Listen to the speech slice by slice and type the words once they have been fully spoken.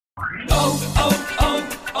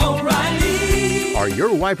O'Reilly. Are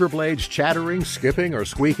your wiper blades chattering, skipping, or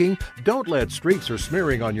squeaking? Don't let streaks or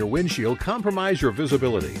smearing on your windshield compromise your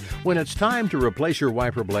visibility. When it's time to replace your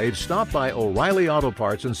wiper blades, stop by O'Reilly Auto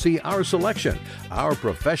Parts and see our selection. Our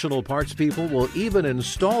professional parts people will even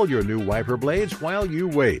install your new wiper blades while you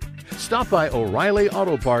wait. Stop by O'Reilly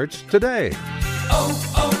Auto Parts today.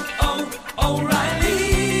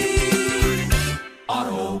 O'Reilly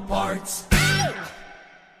Auto Parts.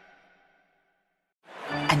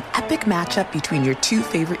 An epic matchup between your two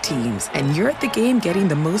favorite teams, and you're at the game getting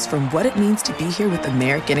the most from what it means to be here with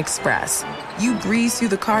American Express. You breeze through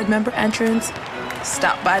the card member entrance,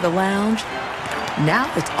 stop by the lounge.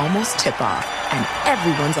 Now it's almost tip-off, and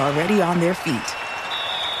everyone's already on their feet.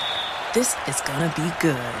 This is gonna be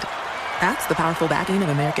good. That's the powerful backing of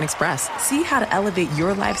American Express. See how to elevate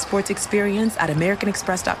your live sports experience at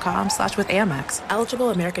americanexpress.com/withAmex.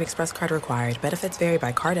 Eligible American Express card required. Benefits vary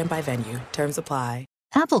by card and by venue. Terms apply.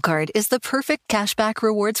 Apple Card is the perfect cashback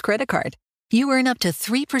rewards credit card. You earn up to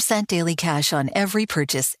 3% daily cash on every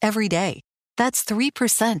purchase every day. That's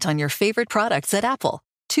 3% on your favorite products at Apple,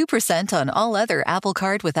 2% on all other Apple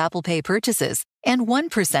Card with Apple Pay purchases, and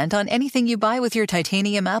 1% on anything you buy with your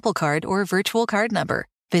titanium Apple Card or virtual card number.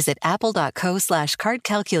 Visit apple.co/card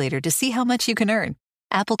calculator to see how much you can earn.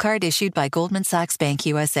 Apple Card issued by Goldman Sachs Bank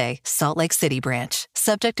USA, Salt Lake City branch.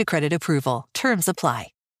 Subject to credit approval. Terms apply.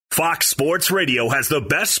 Fox Sports Radio has the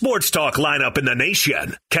best sports talk lineup in the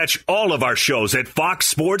nation. Catch all of our shows at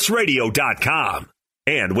foxsportsradio.com.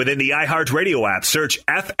 And within the iHeartRadio app, search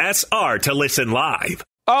FSR to listen live.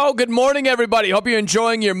 Oh, good morning, everybody. Hope you're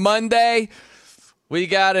enjoying your Monday. We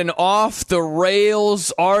got an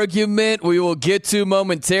off-the-rails argument we will get to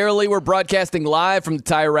momentarily. We're broadcasting live from the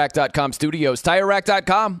TireRack.com studios.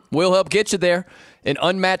 TireRack.com will help get you there. An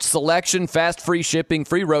unmatched selection, fast free shipping,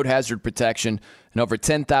 free road hazard protection, and over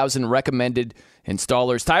 10,000 recommended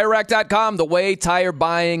installers. TireRack.com, the way tire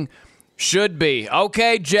buying should be.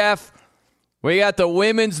 Okay, Geoff, we got the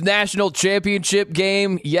Women's National Championship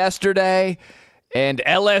game yesterday, and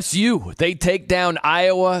LSU, they take down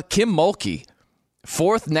Iowa. Kim Mulkey,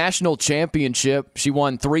 fourth national championship. She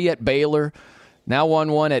won 3 at Baylor, now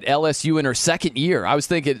won 1 at LSU in her second year. I was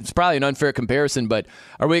thinking it's probably an unfair comparison, but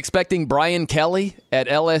are we expecting Brian Kelly at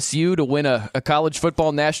LSU to win a college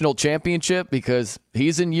football national championship? Because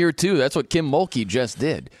he's in year 2. That's what Kim Mulkey just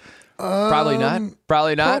did. Probably not.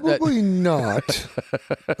 Probably not. Probably not.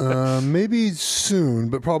 Maybe soon,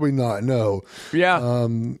 but probably not. No. Yeah.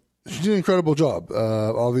 She did an incredible job.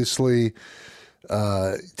 Obviously,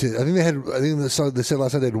 I think they said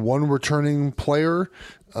last night they had one returning player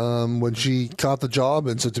when she got the job,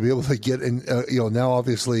 and so to be able to get in, now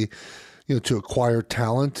obviously, to acquire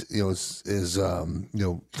talent, is kind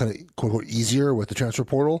of quote unquote easier with the transfer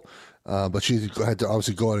portal. But she had to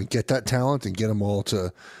obviously go out and get that talent and get them all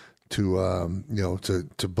to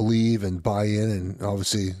believe and buy in, and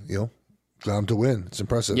obviously, got them to win. It's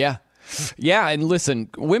impressive. Yeah. Yeah, and listen,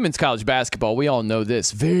 women's college basketball, we all know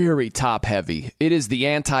this, very top-heavy. It is the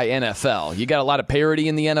anti-NFL. You got a lot of parity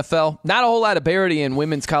in the NFL. Not a whole lot of parity in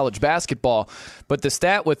women's college basketball, but the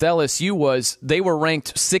stat with LSU was they were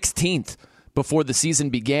ranked 16th before the season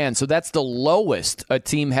began, so that's the lowest a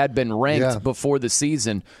team had been ranked before the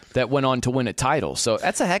season that went on to win a title. So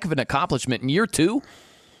that's a heck of an accomplishment in year 2.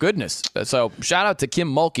 Goodness. So shout out to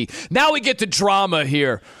Kim Mulkey. Now we get to drama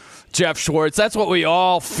here. Geoff Schwartz, that's what we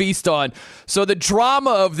all feast on. So the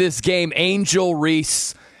drama of this game, Angel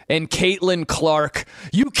Reese and Caitlin Clark,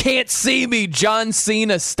 you can't see me John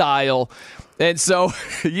Cena style. And so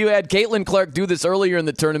you had Caitlin Clark do this earlier in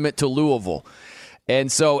the tournament to Louisville. And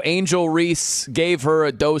so Angel Reese gave her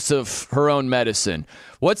a dose of her own medicine.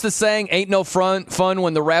 What's the saying? Ain't no fun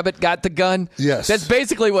when the rabbit got the gun? Yes. That's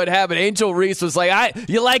basically what happened. Angel Reese was like,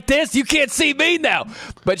 you like this? You can't see me now.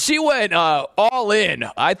 But she went all in.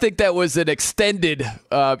 I think that was an extended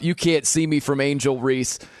you can't see me from Angel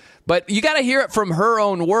Reese. But you got to hear it from her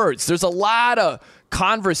own words. There's a lot of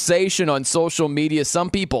conversation on social media.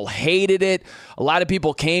 Some people hated it. A lot of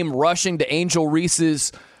people came rushing to Angel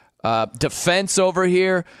Reese's defense over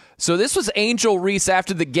here. So this was Angel Reese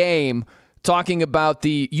after the game talking about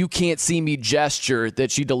the you can't see me gesture that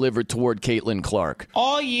she delivered toward Caitlin Clark.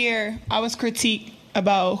 All year, I was critiqued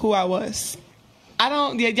about who I was.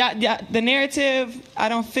 The narrative, I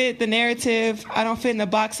don't fit the narrative. I don't fit in the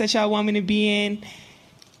box that y'all want me to be in.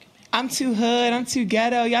 I'm too hood. I'm too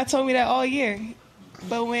ghetto. Y'all told me that all year.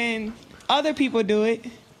 But when other people do it,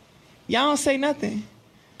 y'all don't say nothing.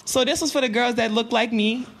 So this was for the girls that look like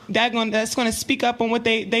me, that's going to speak up on what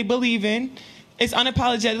they believe in. It's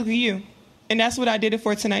unapologetically you. And that's what I did it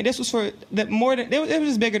for tonight. This was for it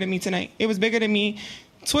was bigger than me tonight. It was bigger than me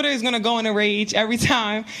Twitter is going to go in a rage every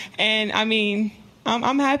time. And, I mean,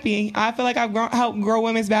 I'm happy. I feel like I've helped grow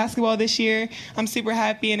women's basketball this year. I'm super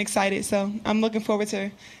happy and excited. So I'm looking forward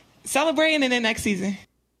to celebrating in the next season.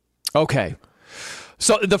 Okay.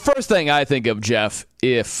 So the first thing I think of, Geoff,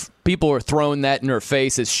 if people are throwing that in her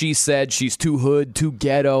face, as she said, she's too hood, too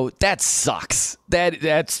ghetto, that sucks.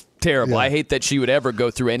 That's terrible. I hate that she would ever go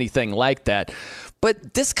through anything like that.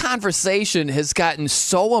 But this conversation has gotten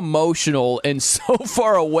so emotional and so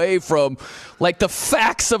far away from, like, the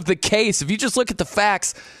facts of the case. If you just look at the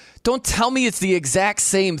facts, don't tell me it's the exact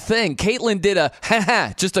same thing. Caitlin did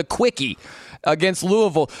just a quickie against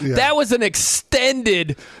Louisville. Yeah. That was an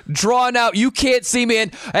extended, drawn out, you can't see me,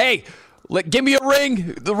 and hey, give me a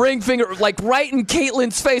ring, the ring finger, like right in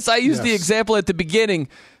Caitlin's face. I used the example at the beginning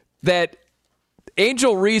that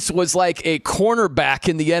Angel Reese was like a cornerback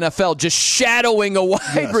in the NFL, just shadowing a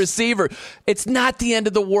wide receiver. It's not the end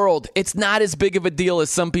of the world. It's not as big of a deal as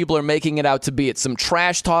some people are making it out to be. It's some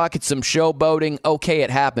trash talk. It's some showboating. Okay, it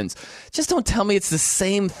happens. Just don't tell me it's the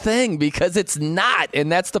same thing, because it's not.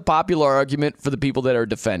 And that's the popular argument for the people that are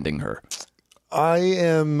defending her. I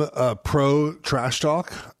am pro trash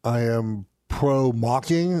talk. I am pro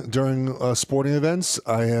mocking during sporting events.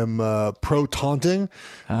 I am pro taunting.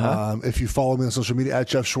 If you follow me on social media at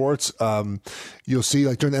Geoff Schwartz, you'll see,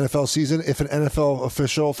 like, during the NFL season, if an NFL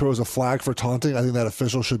official throws a flag for taunting, I think that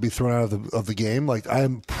official should be thrown out of the game. Like, I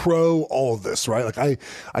am pro all of this, right? Like,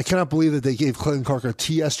 I cannot believe that they gave Caitlin Clark a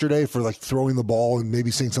T yesterday for, like, throwing the ball and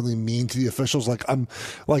maybe saying something mean to the officials. Like, I'm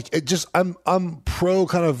pro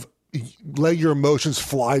kind of let your emotions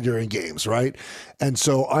fly during games, right? And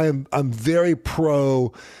so I'm very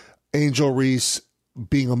pro Angel Reese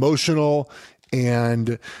being emotional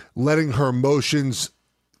and letting her emotions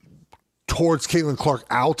towards Caitlin Clark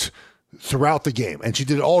out throughout the game. And she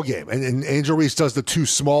did it all game. And Angel Reese does the too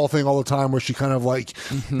small thing all the time, where she kind of like,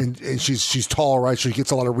 and she's tall, right? She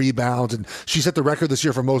gets a lot of rebounds, and she set the record this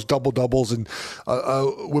year for most double-doubles in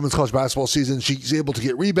women's college basketball season. She's able to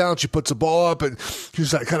get rebounds. She puts the ball up, and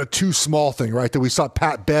she's that kind of too small thing, right? That we saw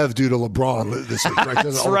Pat Bev do to LeBron this week, right?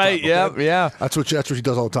 That's right. Time, okay? Yeah. That's what she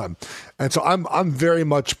does all the time. And so I'm very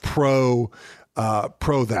much pro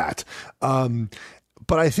that.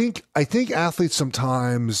 But I think athletes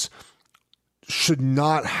sometimes should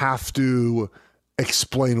not have to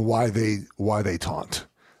explain why they taunt,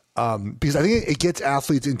 because I think it gets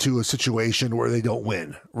athletes into a situation where they don't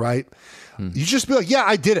win. Right? You just be like, "Yeah,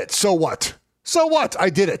 I did it. So what? So what? I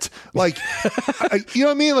did it." Like, you know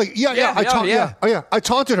what I mean? Like, I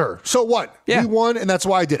taunted her. So what? We won, and that's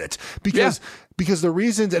why I did it. Because the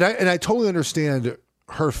reasons, and I totally understand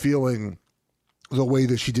her feeling the way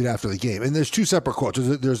that she did after the game. And there's two separate quotes.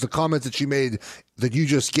 There's the comments that she made that you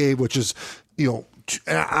just gave, which is, an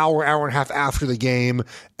hour and a half after the game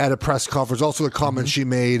at a press conference. Also the comments she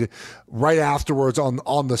made right afterwards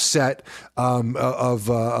on the set of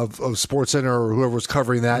SportsCenter or whoever was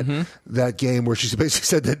covering that game, where she basically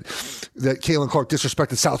said that Caitlin Clark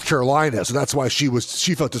disrespected South Carolina, so that's why she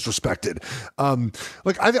felt disrespected.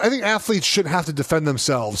 I think athletes shouldn't have to defend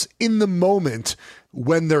themselves in the moment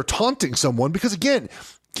when they're taunting someone, because again,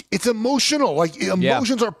 it's emotional. Like,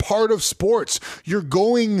 emotions are part of sports. You're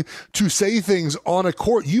going to say things on a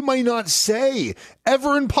court you might not say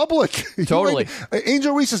ever in public. Totally.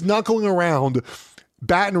 Angel Reese is not going around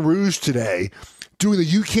Baton Rouge today doing the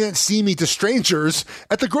 "you can't see me" to strangers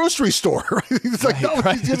at the grocery store. Right? It's like, not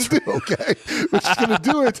what she's going to do, okay? But she's going to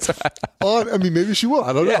do it on, I mean, maybe she will.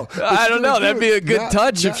 I don't know. I don't know. That'd be a good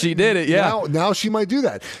touch if she did it. Yeah. Now she might do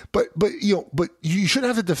that. But you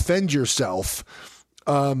shouldn't have to defend yourself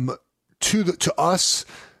to us,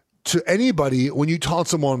 to anybody, when you taunt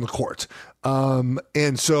someone on the court.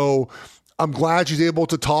 And so I'm glad she's able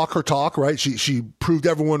to talk her talk, right? She proved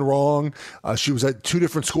everyone wrong. She was at two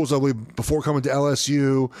different schools, I believe, before coming to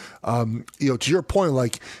LSU. To your point,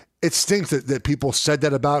 like, it stinks that people said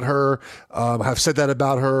that about her, have said that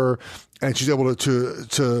about her, and she's able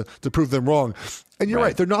to prove them wrong. And you're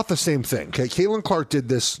right, they're not the same thing. Okay, Caitlin Clark did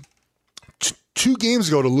this 2 games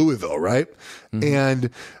ago to Louisville, right? And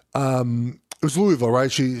it was Louisville, right?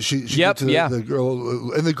 She did to the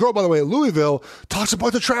girl, and the girl, by the way, at Louisville talks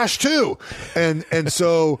about the trash too. And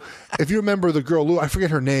so if you remember the girl, I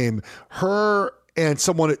forget her name, her and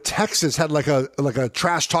someone at Texas had like a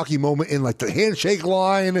trash talking moment in like the handshake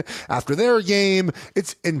line after their game.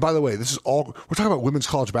 And by the way, this is all, we're talking about women's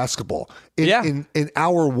college basketball in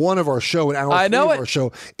hour 1 of our show, in hour 3 of our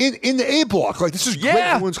show, in the A block. Like, this is great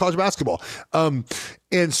for women's college basketball.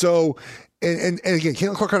 And so, and again,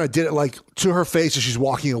 Caitlin Clark kind of did it like to her face as she's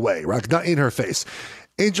walking away, right? Not in her face.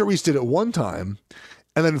 Angel Reese did it one time,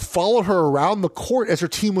 and then followed her around the court as her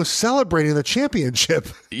team was celebrating the championship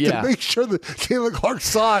to make sure that Caitlin Clark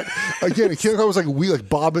saw it. Again, Caitlin Clark was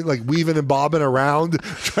like weaving and bobbing around,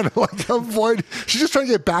 trying to avoid. She's just trying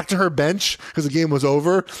to get back to her bench because the game was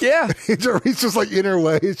over. Yeah. Angel Reese just in her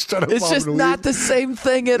way. It's just not the same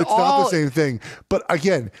thing at all. It's not the same thing. But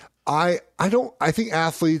again, I think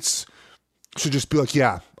athletes should just be like,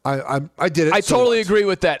 yeah, I did it. I totally agree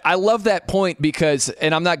with that. I love that point because,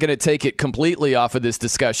 and I'm not going to take it completely off of this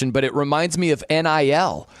discussion, but it reminds me of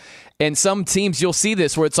NIL. And some teams, you'll see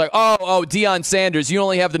this where it's like, oh, Deion Sanders, you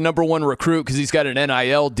only have the number one recruit because he's got an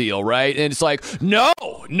NIL deal, right? And it's like, no,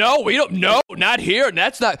 we don't, no, not here. And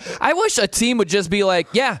that's not. I wish a team would just be like,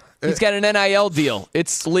 yeah, he's got an NIL deal.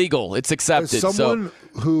 It's legal. It's accepted. As someone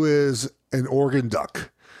who is an Oregon Duck,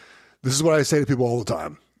 this is what I say to people all the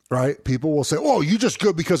time. Right? People will say, "Oh, you just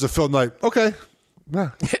good because of Phil Knight." Okay, yeah,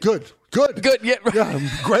 good. Yeah,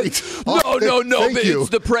 great. No. You. It's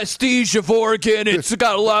the prestige of Oregon. It's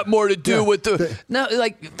got a lot more to do with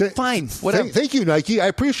fine, whatever. Thank you, Nike. I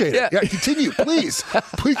appreciate it. Yeah, continue, please.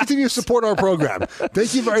 Please continue to support our program.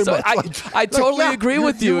 Thank you very much. I totally agree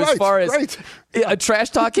with you as far as right. a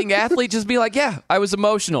trash-talking athlete. Just be like, yeah, I was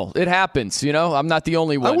emotional. It happens. I'm not the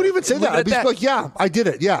only one. I wouldn't even say that. I'd be like, yeah, I did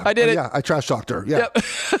it. Yeah, I did it. Yeah, I trash-talked her. Yeah.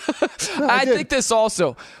 No, I think this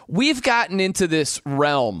also, we've gotten into this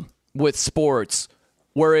realm with sports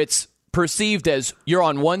where it's perceived as you're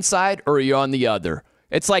on one side or you're on the other.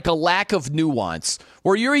 It's like a lack of nuance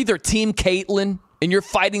where you're either Team Caitlin and you're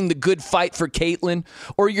fighting the good fight for Caitlin,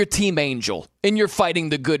 or you're Team Angel and you're fighting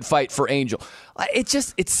the good fight for Angel.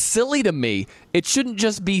 It's silly to me. It shouldn't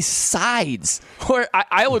just be sides where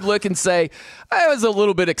I would look and say, it was a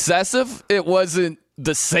little bit excessive. It wasn't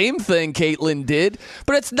the same thing Caitlin did,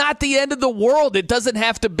 but it's not the end of the world. It doesn't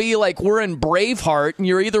have to be like we're in Braveheart and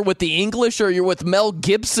you're either with the English or you're with Mel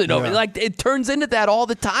Gibson. Yeah. It turns into that all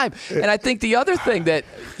the time. And I think the other thing that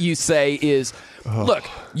you say is, look,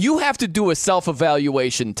 you have to do a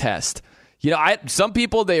self-evaluation test. Some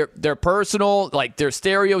people, they're personal, they're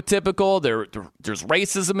stereotypical, there's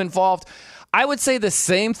racism involved. I would say the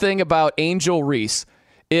same thing about Angel Reese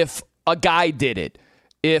if a guy did it.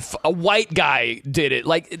 If a white guy did it,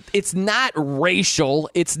 it's not racial,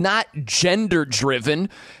 it's not gender-driven,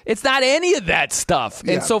 it's not any of that stuff.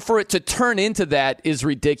 Yeah. And so for it to turn into that is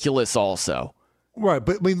ridiculous also. Right,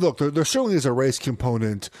 but I mean, look, there certainly is a race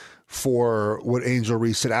component for what Angel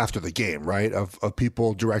Reese said after the game, right? Of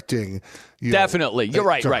people directing. Definitely, you're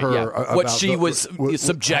right. Yeah, what she was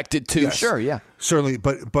subjected to. Yes, sure, yeah, certainly.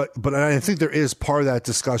 But I think there is part of that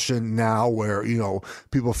discussion now where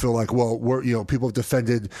people feel like, well, people have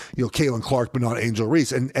defended Caitlin Clark, but not Angel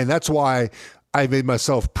Reese, and that's why I made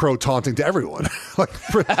myself pro-taunting to everyone.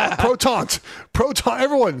 Pro-taunt,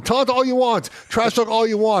 everyone. Taunt all you want. Trash talk all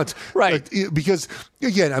you want. Right. Because,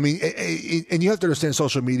 again, I mean, and you have to understand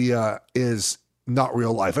social media is not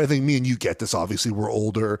real life. I think me and you get this, obviously. We're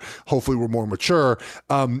older. Hopefully we're more mature.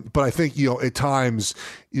 But I think, at times,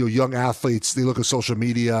 young athletes, they look at social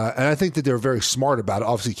media, and I think that they're very smart about it.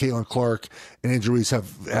 Obviously, Caitlin Clark and Angel Reese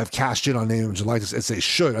have cashed in on name, image, and likeness as they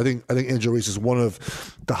should. I think Angel Reese is one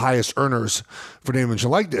of the highest earners for name, image,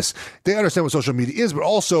 and likeness. They understand what social media is, but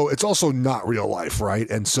also it's also not real life, right?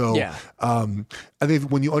 And so, I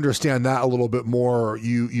think when you understand that a little bit more,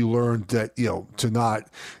 you learn that to not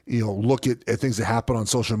look at things that happen on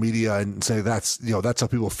social media and say that's how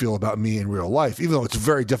people feel about me in real life. Even though it's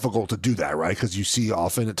very difficult to do that, right? Because you see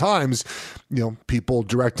often at times, people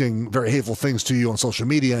directing very hateful things to you on social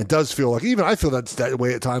media, and it does feel like, even I feel that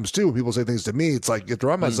way at times too. When people say things to me, it's like, I have to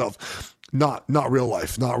remind myself, not real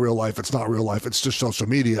life, not real life. It's not real life. It's just social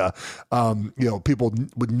media. People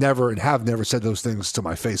would never and have never said those things to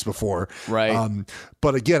my face before. Right.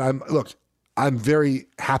 But again, I'm very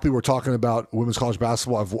happy we're talking about women's college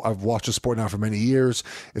basketball. I've watched the sport now for many years.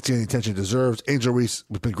 It's getting the attention it deserves. Angel Reese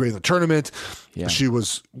has been great in the tournament. Yeah. She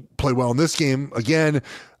played well in this game. Again,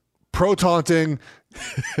 pro-taunting.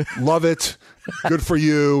 Love it. Good for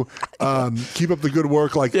you. Keep up the good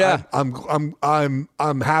work.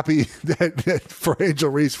 I'm happy that for Angel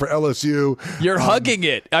Reese, for LSU. You're hugging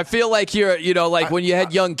it. I feel like you're, when you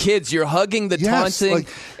had young kids, you're hugging the taunting,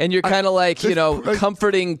 and you're kind of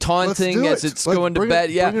comforting taunting as it's going to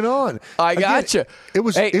bed. Bring it on. I gotcha.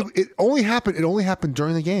 It only happened. It only happened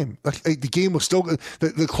during the game. The game was still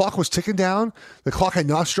the clock was ticking down. The clock had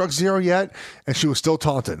not struck zero yet, and she was still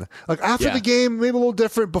taunting. After the game, maybe a little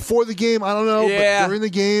different. Before the game, I don't know. Yeah. But during the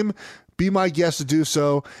game, be my guest to do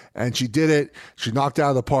so. And she did it. She knocked out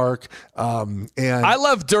of the park. And I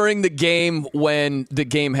love during the game when the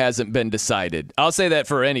game hasn't been decided. I'll say that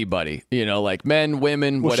for anybody, like men,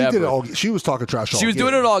 women, whatever. She did it all. She was talking trash all game. She was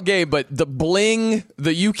doing it all game, but the bling,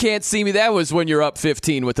 the you can't see me, that was when you're up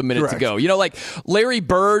 15 with a minute to go. Like Larry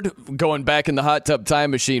Bird, going back in the hot tub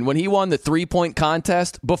time machine, when he won the 3-point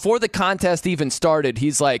contest, before the contest even started,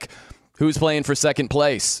 he's like, who's playing for second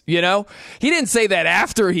place? He didn't say that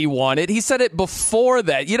after he won it. He said it before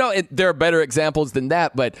that. There are better examples than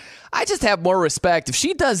that, but I just have more respect. If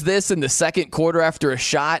she does this in the second quarter after a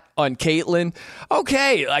shot on Caitlin,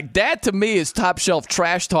 okay, like that to me is top shelf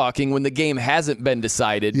trash talking when the game hasn't been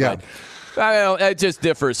decided. Yeah. But I don't know, it just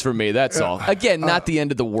differs for me. That's all. Again, not the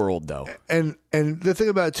end of the world, though. And the thing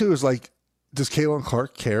about it too is like, does Caitlin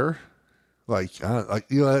Clark care? Like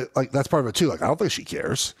that's part of it too. Like, I don't think she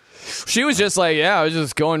cares. She was just like, I was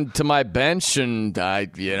just going to my bench, and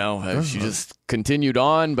she just continued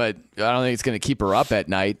on. But I don't think it's going to keep her up at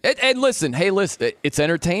night. And listen, it's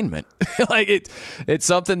entertainment. It's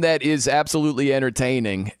something that is absolutely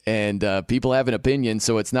entertaining, and people have an opinion,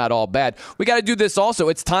 so it's not all bad. We got to do this also.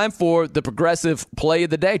 It's time for the Progressive Play of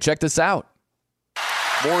the Day. Check this out.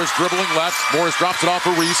 Morris dribbling left. Morris drops it off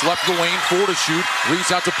for Reese. Left of the lane. 4 to shoot.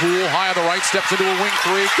 Reese out to Poole. High on the right. Steps into a wing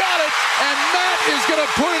 3. Got it. And Matt is going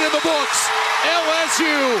to put it in the books.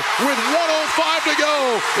 LSU, with 1:05 to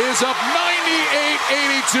go, is up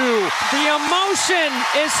 98-82. The emotion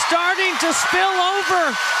is starting to spill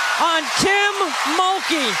over on Kim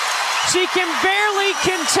Mulkey. She can barely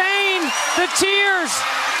contain the tears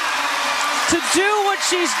to do what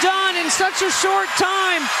she's done in such a short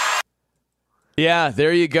time. Yeah,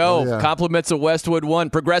 there you go. Oh, yeah. Compliments of Westwood One.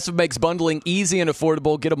 Progressive makes bundling easy and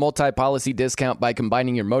affordable. Get a multi-policy discount by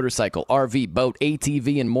combining your motorcycle, RV, boat,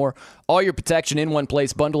 ATV, and more. All your protection in one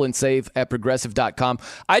place. Bundle and save at Progressive.com.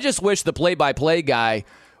 I just wish the play-by-play guy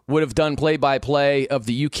would have done play-by-play of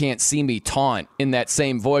the "you can't see me" taunt in that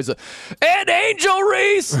same voice. And Angel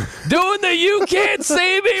Reese doing the "you can't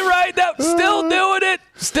see me" right now. Still doing it.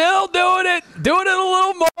 Doing it a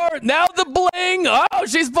little more. Now the bling. Oh,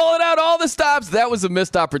 she's pulling out all the stops. That was a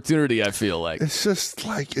missed opportunity, I feel like. It's just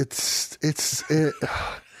like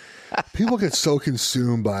people get so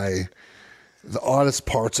consumed by the oddest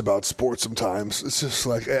parts about sports sometimes. It's just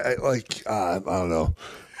like I don't know.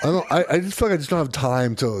 I just feel like I just don't have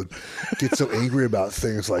time to get so angry about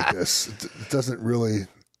things like this. It doesn't really.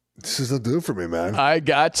 This doesn't do it for me, man. I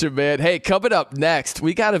got you, man. Hey, coming up next,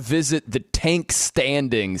 we got to visit the tank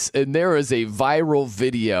standings, and there is a viral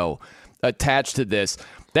video attached to this.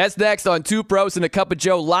 That's next on Two Pros and a Cup of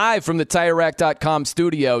Joe, live from the TireRack.com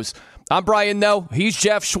studios. I'm Brian Noe. He's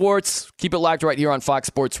Geoff Schwartz. Keep it locked right here on Fox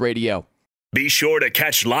Sports Radio. Be sure to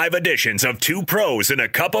catch live editions of Two Pros and a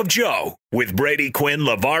Cup of Joe with Brady Quinn,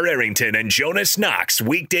 LeVar Arrington, and Jonas Knox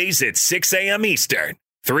weekdays at 6 a.m. Eastern,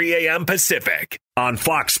 3 a.m. Pacific on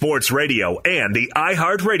Fox Sports Radio and the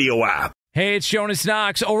iHeartRadio app. Hey, it's Jonas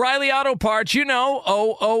Knox. O'Reilly Auto Parts,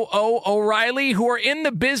 O'Reilly, who are in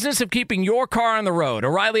the business of keeping your car on the road.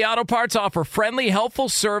 O'Reilly Auto Parts offer friendly, helpful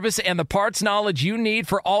service and the parts knowledge you need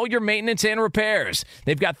for all your maintenance and repairs.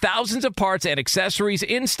 They've got thousands of parts and accessories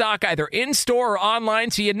in stock, either in-store or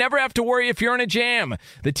online, so you never have to worry if you're in a jam.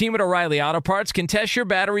 The team at O'Reilly Auto Parts can test your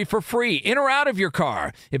battery for free, in or out of your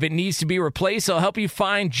car. If it needs to be replaced, they'll help you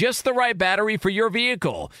find just the right battery for your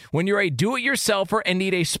vehicle. When you're a do-it-yourselfer and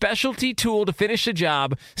need a specialty tool to finish the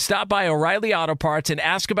job, stop by O'Reilly Auto Parts and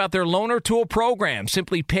ask about their loaner tool program.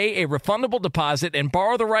 Simply pay a refundable deposit and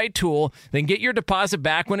borrow the right tool, then get your deposit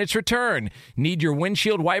back when it's returned. Need your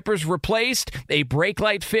windshield wipers replaced, a brake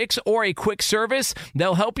light fix, or a quick service?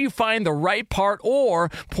 They'll help you find the right part or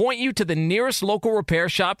point you to the nearest local repair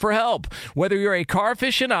shop for help. Whether you're a car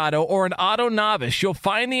aficionado or an auto novice, you'll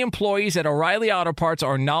find the employees at O'Reilly Auto Parts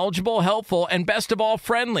are knowledgeable, helpful, and best of all,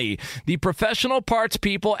 friendly. The professional parts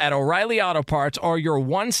people at O'Reilly Auto Parts are your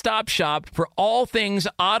one-stop shop for all things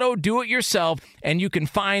auto do-it-yourself, and you can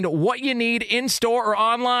find what you need in-store or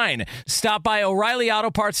online. Stop by O'Reilly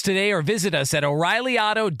Auto Parts today or visit us at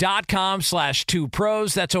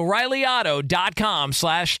O'ReillyAuto.com/2pros. That's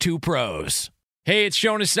O'ReillyAuto.com/2pros. Hey, it's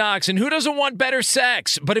Jonas Knox, and who doesn't want better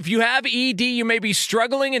sex? But if you have ED, you may be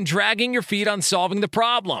struggling and dragging your feet on solving the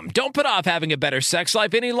problem. Don't put off having a better sex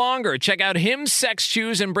life any longer. Check out Hims Sex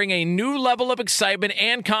Chews and bring a new level of excitement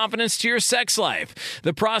and confidence to your sex life.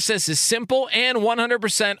 The process is simple and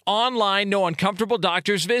 100% online, no uncomfortable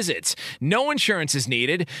doctor's visits. No insurance is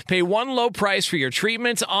needed. Pay one low price for your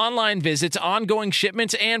treatments, online visits, ongoing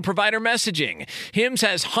shipments, and provider messaging. Hims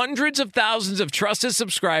has hundreds of thousands of trusted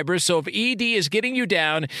subscribers, so if ED is getting getting you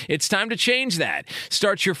down. It's time to change that.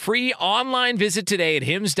 Start your free online visit today at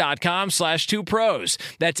hims.com/2pros.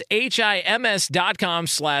 That's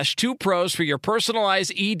HIMS.com/2pros for your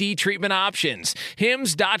personalized ED treatment options.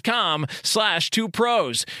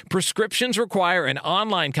 hims.com/2pros. Prescriptions require an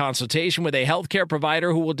online consultation with a healthcare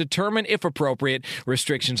provider who will determine if appropriate.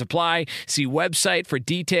 Restrictions apply. See website for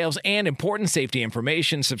details and important safety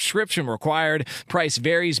information. Subscription required. Price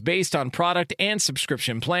varies based on product and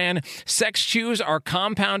subscription plan. Sex chews are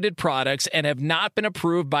compounded products and have not been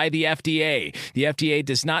approved by the FDA. The FDA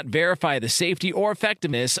does not verify the safety or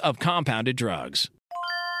effectiveness of compounded drugs.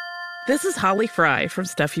 This is Holly Fry from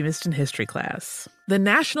Stuff You Missed in History class. The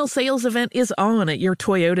national sales event is on at your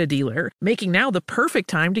Toyota dealer, making now the perfect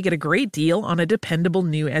time to get a great deal on a dependable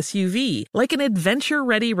new SUV, like an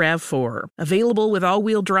adventure-ready RAV4. Available with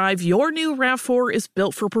all-wheel drive, your new RAV4 is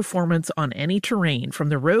built for performance on any terrain, from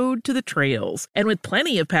the road to the trails. And with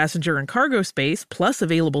plenty of passenger and cargo space, plus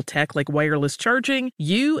available tech like wireless charging,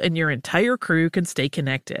 you and your entire crew can stay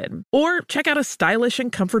connected. Or check out a stylish and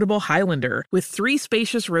comfortable Highlander with 3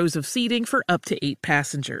 spacious rows of seating for up to 8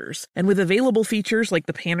 passengers. And with available features like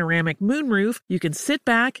the panoramic moonroof, you can sit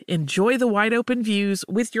back, enjoy the wide open views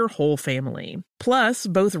with your whole family. Plus,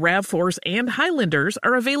 both RAV4s and Highlanders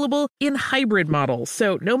are available in hybrid models,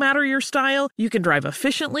 so no matter your style, you can drive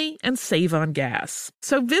efficiently and save on gas.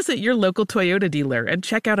 So visit your local Toyota dealer and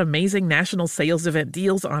check out amazing national sales event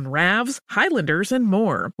deals on RAVs, Highlanders, and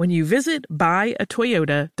more when you visit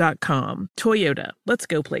buyatoyota.com. Toyota, let's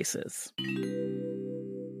go places.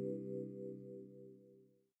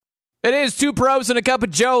 It is Two Pros and a Cup of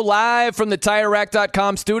Joe live from the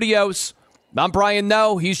TireRack.com studios. I'm Brian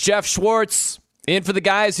Noe. He's Geoff Schwartz. In for the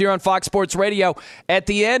guys here on Fox Sports Radio. At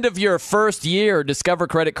the end of your first year, Discover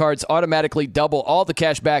credit cards automatically double all the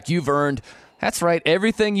cash back you've earned. That's right.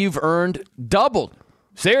 Everything you've earned doubled.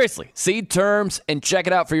 Seriously. See terms and check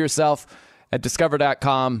it out for yourself at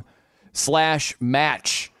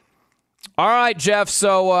discover.com/match. All right, Geoff.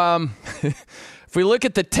 So, if we look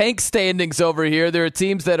at the tank standings over here, there are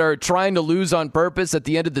teams that are trying to lose on purpose at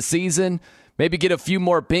the end of the season. Maybe get a few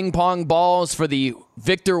more ping pong balls for the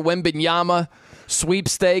Victor Wembanyama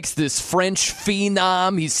sweepstakes. This French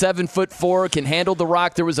phenom, he's 7'4", can handle the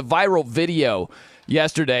rock. There was a viral video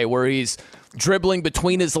yesterday where he's dribbling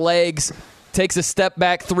between his legs, takes a step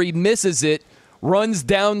back 3, misses it, runs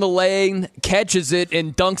down the lane, catches it,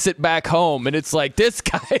 and dunks it back home. And it's like, this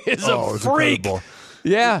guy is a freak. Incredible.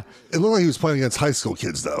 Yeah. It looked like he was playing against high school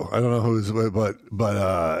kids, though. I don't know who he's,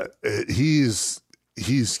 but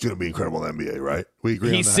he's going to be incredible in the NBA, right? We agree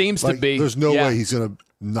on that? He seems to be. There's no way he's going to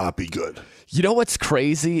not be good. You know what's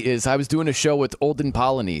crazy is I was doing a show with Olden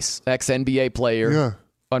Polynice, ex-NBA player,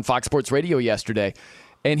 on Fox Sports Radio yesterday,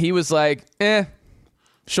 and he was like,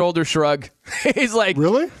 shoulder shrug. He's like,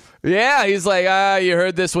 really? Yeah. He's like, you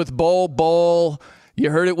heard this with Bol. You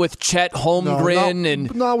heard it with Chet Holmgren,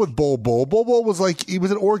 and not with Bol. Bol was like, he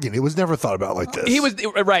was at Oregon. He was never thought about like this. He was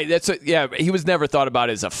right. He was never thought about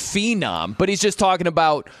as a phenom, but he's just talking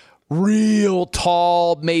about real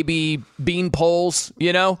tall, maybe bean poles.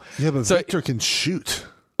 You know? Yeah, but Victor can shoot.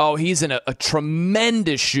 Oh, he's a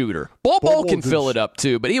tremendous shooter. Bol can fill it up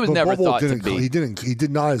too, but he was never thought to be. He did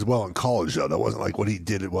not as well in college though. That wasn't like what he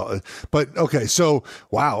did well. But okay, so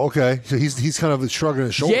wow, okay, so he's kind of shrugging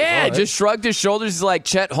his shoulders. Yeah, right. Just shrugged his shoulders. He's like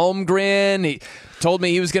Chet Holmgren. He told me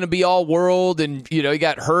he was going to be all world, and he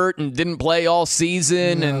got hurt and didn't play all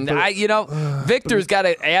season. Victor's got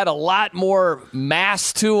to add a lot more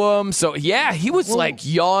mass to him. So yeah, he was like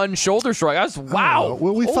yawn shoulder shrug. I was wow.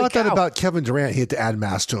 Well, we thought that about Kevin Durant. He had to add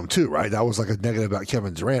mass to him too, right? That was like a negative about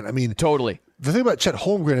Kevin Durant. I mean, totally. The thing about Chet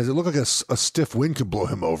Holmgren is it looked like a stiff wind could blow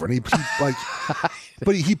him over, and he like,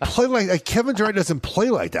 but he played like Kevin Durant doesn't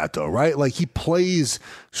play like that though, right? Like he plays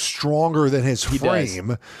stronger than his frame.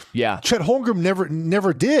 Does. Yeah, Chet Holmgren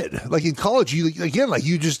never did. Like in college, you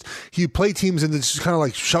play teams and just kind of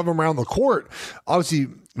like shove them around the court. Obviously,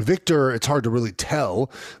 Victor, it's hard to really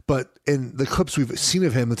tell, but in the clips we've seen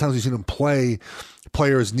of him, the times we've seen him play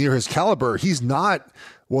players near his caliber, he's not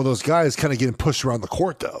one of those guys kind of getting pushed around the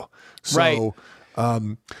court though. So, right.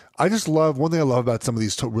 I just love, one thing I love about some of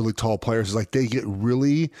these really tall players is like they get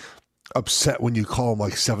really upset when you call them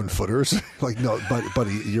like 7-footers. Like, no,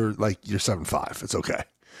 buddy, you're 7'5". It's okay.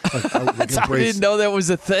 Like, I didn't know that was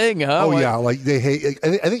a thing, huh? Oh, yeah. Like they hate,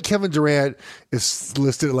 I think Kevin Durant is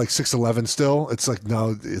listed at like 6'11" still. It's like,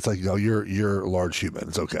 no, you're a large human.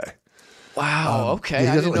 It's okay. Wow. Okay.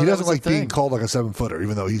 Yeah, he doesn't like being called like a 7-footer,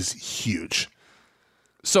 even though he's huge.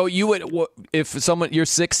 So you would, if someone, you're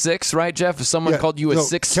 6'6", right, Geoff? If someone called you a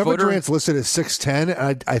 6-footer? Kevin Durant's listed at 6'10",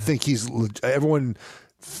 and I think everyone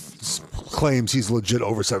claims he's legit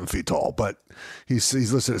over 7 feet tall, but he's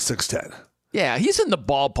listed at 6'10". Yeah, he's in the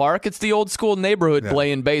ballpark. It's the old school neighborhood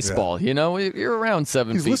playing baseball. You know, you're around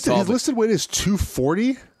 7 feet tall. His listed weight is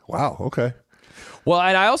 240. Wow. Okay. Well,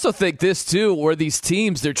 and I also think this too, where these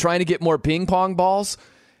teams, they're trying to get more ping pong balls,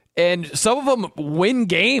 and some of them win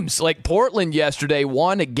games. Like Portland yesterday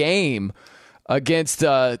won a game against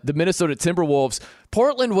the Minnesota Timberwolves.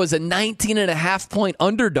 Portland was a 19.5-point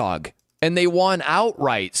underdog, and they won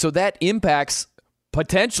outright. So that impacts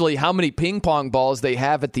potentially how many ping pong balls they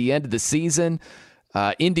have at the end of the season.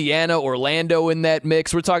 Indiana, Orlando in that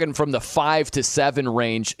mix. We're talking from the 5 to 7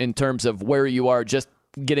 range in terms of where you are just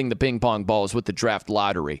getting the ping pong balls with the draft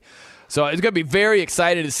lottery. So it's going to be very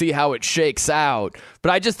excited to see how it shakes out.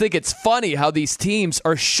 But I just think it's funny how these teams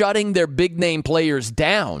are shutting their big name players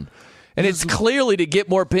down. And it's clearly to get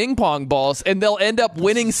more ping pong balls, and they'll end up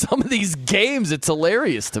winning some of these games. It's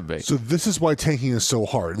hilarious to me. So this is why tanking is so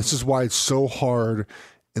hard. This is why it's so hard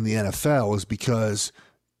in the NFL, is because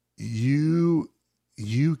you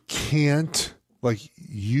can't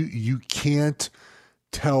you can't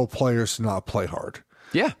tell players to not play hard.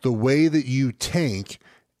 Yeah. The way that you tank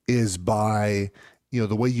is by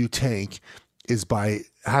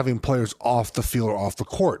having players off the field or off the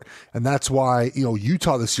court. And that's why,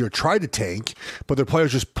 Utah this year tried to tank, but their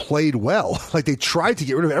players just played well. Like they tried to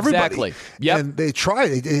get rid of everybody. Exactly. Yep. And they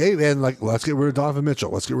tried. Hey, man, let's get rid of Donovan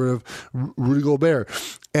Mitchell. Let's get rid of Rudy Gobert.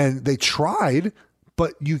 And they tried,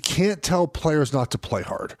 but you can't tell players not to play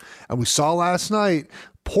hard. And we saw last night,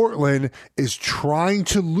 Portland is trying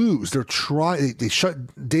to lose. They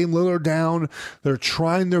shut Dame Lillard down. They're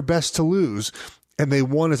trying their best to lose. And they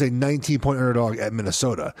won as a 19-point underdog at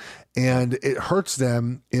Minnesota. And it hurts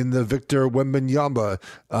them in the Victor Wembanyama,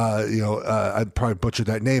 I probably butchered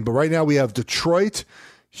that name. But right now we have Detroit,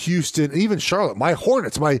 Houston, and even Charlotte. My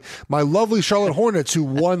Hornets, my lovely Charlotte Hornets, who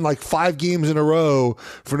won like 5 games in a row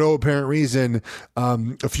for no apparent reason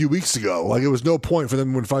a few weeks ago. Like it was no point for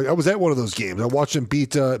them to win 5. I was at one of those games. I watched them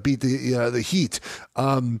beat the Heat,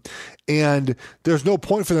 and there's no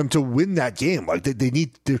point for them to win that game. Like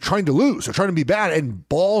they're trying to lose. They're trying to be bad, and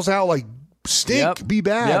balls out like stink, be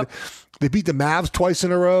bad. Yep. They beat the Mavs twice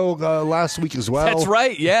in a row last week as well. That's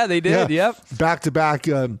right. Yeah, they did. Yeah. Yep. Back to back.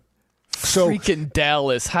 So freaking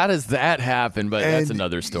Dallas, how does that happen? But that's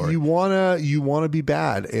another story. You wanna be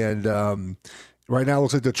bad, and right now it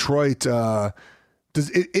looks like Detroit.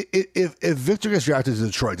 If Victor gets drafted to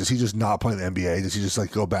Detroit, does he just not play in the NBA? Does he just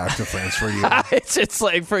go back to France for a year? It's just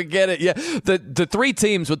like forget it. Yeah, the 3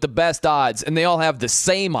 teams with the best odds, and they all have the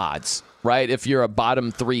same odds, right? If you're a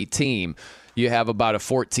bottom 3 team, you have about a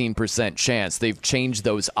 14% chance. They've changed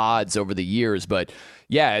those odds over the years, but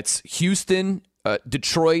yeah, it's Houston,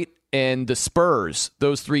 Detroit, and the Spurs.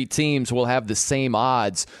 Those 3 teams will have the same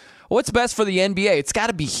odds. What's best for the NBA? It's got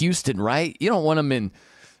to be Houston, right? You don't want them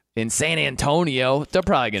in San Antonio. They're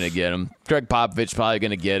probably going to get him. Greg Popovich probably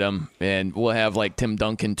going to get him, and we'll have like Tim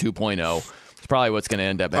Duncan 2.0. It's probably what's going to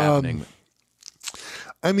end up happening.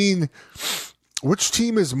 I mean, which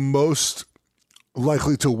team is most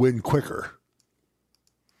likely to win quicker?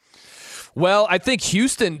 Well, I think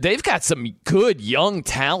Houston, they've got some good young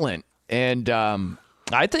talent, and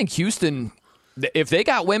I think Houston, if they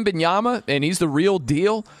got Wembanyama and he's the real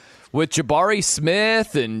deal with Jabari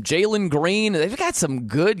Smith and Jalen Green, they've got some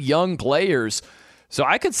good young players. So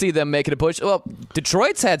I could see them making a push. Well,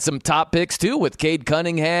 Detroit's had some top picks too with Cade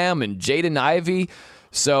Cunningham and Jaden Ivey.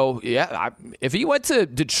 So, yeah, if he went to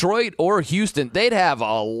Detroit or Houston, they'd have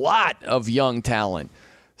a lot of young talent.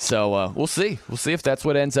 So we'll see. We'll see if that's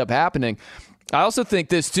what ends up happening. I also think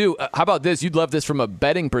this too. How about this? You'd love this from a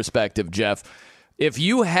betting perspective, Geoff. If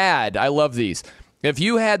you had, I love these. If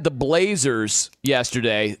you had the Blazers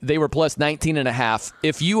yesterday, they were plus 19.5.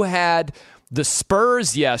 If you had the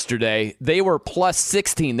Spurs yesterday, they were plus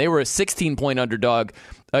 16. They were a 16-point underdog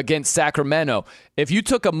against Sacramento. If you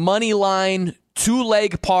took a money line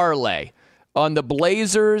 2-leg parlay on the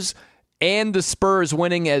Blazers and the Spurs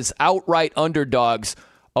winning as outright underdogs,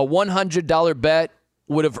 a $100 bet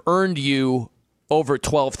would have earned you over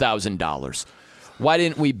 $12,000. Why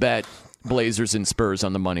didn't we bet Blazers and Spurs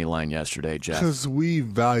on the money line yesterday, Geoff? Because we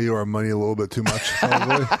value our money a little bit too much,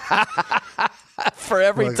 probably. For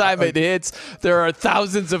every time it hits, there are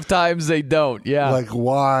thousands of times they don't. Yeah. Like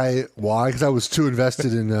why? Because I was too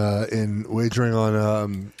invested in wagering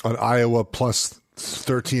on Iowa plus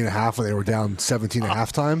 13.5 when they were down 17 at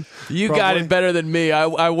halftime. You probably got it better than me.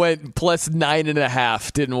 I went plus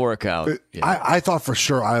 9.5. Didn't work out. I thought for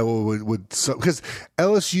sure Iowa would because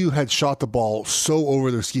LSU had shot the ball so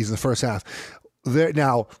over their skis in the first half.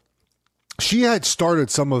 Now, She had started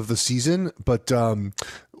some of the season, but I'm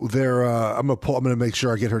gonna make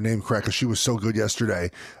sure I get her name correct because she was so good yesterday.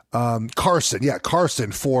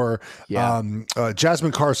 Carson for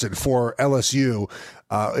Jasmine Carson for LSU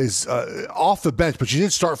is off the bench, but she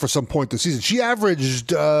did start for some point this season. She averaged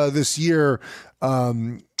this year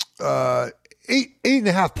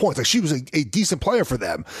 8.5 points. Like, she was a decent player for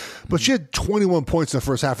them, but she had 21 points in the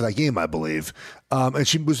first half of that game, I believe. And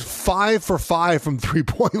she was 5 for 5 from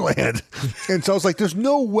 3-point land. And so I was like, there's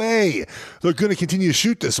no way they're going to continue to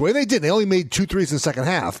shoot this way. They didn't. They only made 2 threes in the second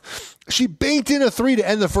half. She banked in a 3 to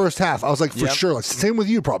end the first half. I was like, for sure. Like, same with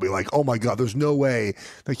you, probably. Like, oh my God, there's no way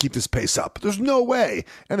they keep this pace up. There's no way.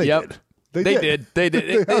 And they did. They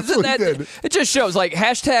did. It just shows, like,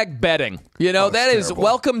 hashtag betting. You know, that is terrible.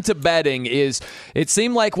 Welcome to betting. It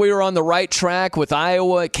seemed like we were on the right track with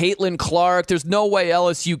Iowa, Caitlin Clark. There's no way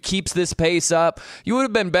LSU keeps this pace up. You would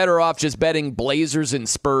have been better off just betting Blazers and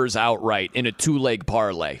Spurs outright in a 2-leg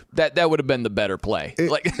parlay. That would have been the better play.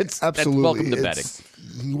 Absolutely. Welcome to betting.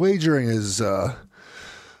 Wagering is...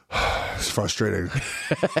 it's frustrating.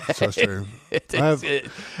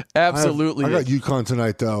 Absolutely. I got UConn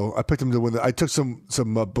tonight, though. I picked them to win. I took some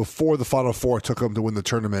before the Final Four. Took them to win the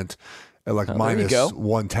tournament at like minus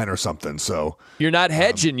 110 or something. So you're not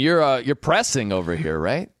hedging. You're pressing over here,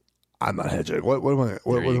 right? I'm not hedging. What am I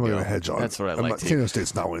going to hedge on? That's what I like. San Diego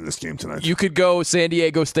State's not winning this game tonight. You could go San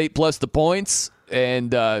Diego State plus the points,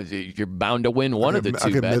 and you're bound to win one of the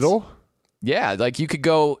two bets. Middle. Yeah, like you could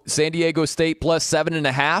go San Diego State plus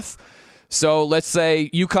 7.5. So let's say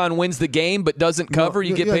UConn wins the game but doesn't cover.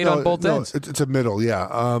 You get paid on both ends. It's a middle,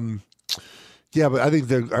 yeah. But I think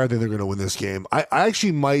they're going to win this game. I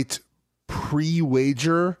actually might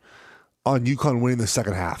pre-wager on UConn winning the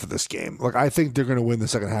second half of this game. Like, I think they're going to win the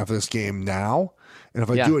second half of this game now. And if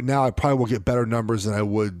I do it now, I probably will get better numbers than I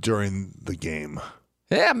would during the game.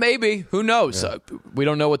 Yeah, maybe. Who knows? Yeah. We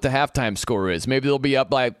don't know what the halftime score is. Maybe they'll be up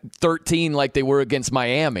by 13 like they were against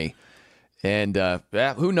Miami. And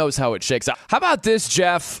who knows how it shakes out. How about this,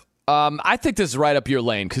 Geoff? I think this is right up your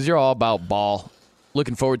lane because you're all about ball.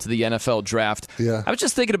 Looking forward to the NFL draft. Yeah. I was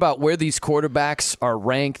just thinking about where these quarterbacks are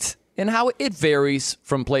ranked and how it varies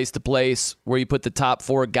from place to place, where you put the top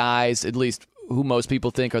 4 guys, at least who most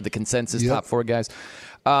people think are the consensus top 4 guys.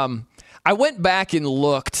 I went back and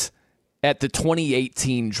looked at the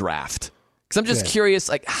 2018 draft. Because I'm just curious,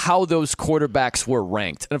 like, how those quarterbacks were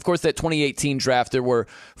ranked. And, of course, that 2018 draft, there were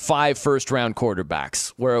 5 first-round quarterbacks,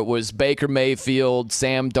 where it was Baker Mayfield,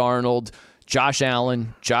 Sam Darnold, Josh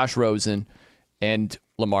Allen, Josh Rosen, and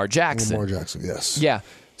Lamar Jackson. Lamar Jackson, yes. Yeah.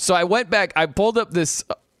 So I went back. I pulled up this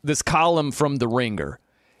column from The Ringer,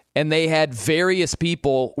 and they had various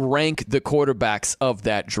people rank the quarterbacks of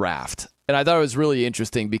that draft. And I thought it was really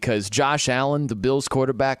interesting because Josh Allen, the Bills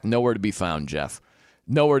quarterback, nowhere to be found, Geoff.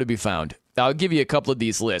 Nowhere to be found. I'll give you a couple of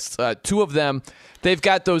these lists. 2 of them, they've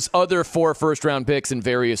got those other 4 first-round picks in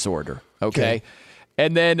various order, okay?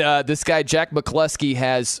 And then this guy, Jack McCluskey,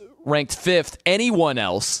 has ranked 5th. Anyone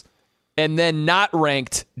else, and then not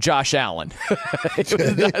ranked Josh Allen.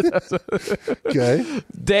 Okay.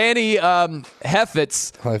 Danny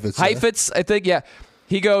Heifetz, I think, yeah.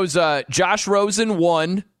 He goes Josh Rosen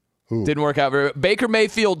 1. Ooh. Didn't work out very well. Baker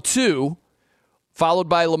Mayfield 2, followed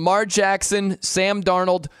by Lamar Jackson, Sam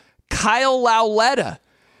Darnold, Kyle Lauletta.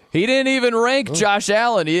 He didn't even rank Josh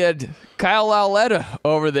Allen. He had Kyle Lauletta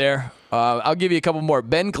over there. I'll give you a couple more.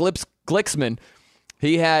 Ben Glicksman,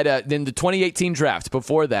 he had in the 2018 draft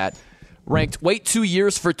before that, ranked wait 2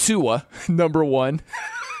 years for Tua, number 1.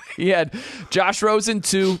 He had Josh Rosen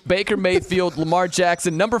 2, Baker Mayfield, Lamar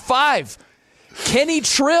Jackson, number 5, Kenny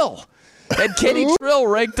Trill. And Kenny Trill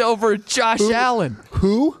ranked over Josh Allen.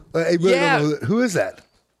 Who? I really don't know. Who is that?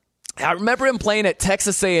 I remember him playing at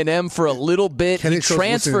Texas A&M for a little bit. Kenny He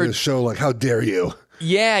transferred. To this show, like, how dare you?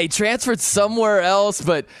 Yeah, he transferred somewhere else,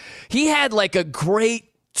 but he had like a great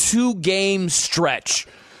 2-game stretch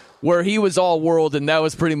where he was all world, and that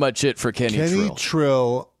was pretty much it for Kenny Trill. Kenny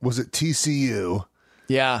Trill was at TCU.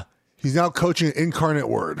 Yeah. He's now coaching at Incarnate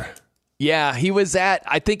Word. Yeah, he was at,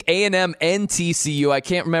 I think, A&M and TCU. I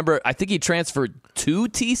can't remember. I think he transferred to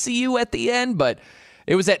TCU at the end, but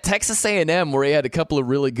it was at Texas A&M where he had a couple of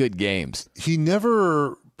really good games. He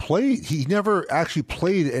never played. He never actually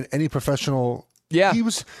played in any professional. Yeah. He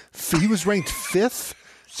was ranked 5th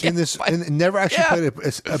in this and never actually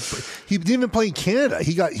played. He didn't even play in Canada.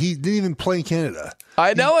 He didn't even play in Canada.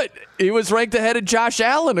 I know it. He was ranked ahead of Josh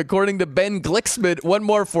Allen, according to Ben Glicksman. One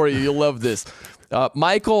more for you. You'll love this.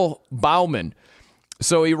 Michael Bauman.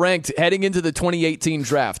 So he ranked, heading into the 2018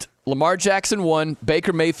 draft, Lamar Jackson 1,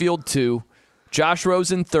 Baker Mayfield 2, Josh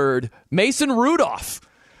Rosen 3rd, Mason Rudolph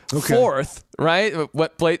Okay. 4th, right?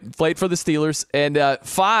 What played for the Steelers. And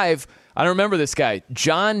 5, I don't remember this guy,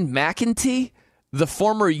 John McEntee, the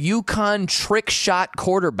former UConn trick shot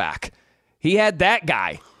quarterback. He had that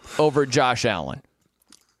guy over Josh Allen.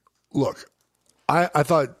 Look, I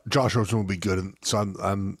thought Josh Rosen would be good, and so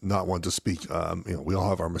I'm not one to speak. We all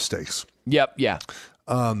have our mistakes. Yep, yeah.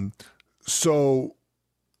 So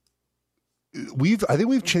I think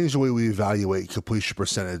we've changed the way we evaluate completion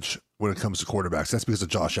percentage when it comes to quarterbacks. That's because of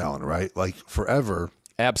Josh Allen, right? Like forever.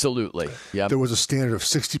 Absolutely. Yeah. There was a standard of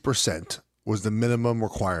 60% was the minimum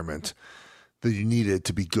requirement that you needed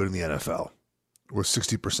to be good in the NFL. Was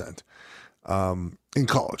 60% in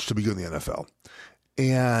college to be good in the NFL,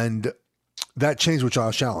 and that changed with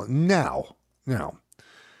Josh Allen. Now,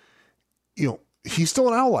 he's still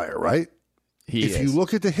an outlier, right? If you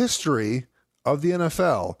look at the history of the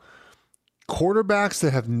NFL, quarterbacks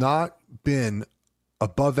that have not been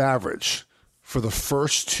above average for the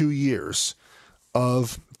first 2 years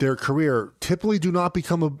of their career typically do not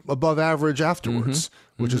become above average afterwards,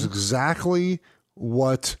 which is exactly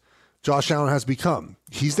what Josh Allen has become.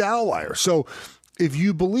 He's the outlier. So if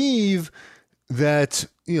you believe that,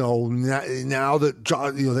 now that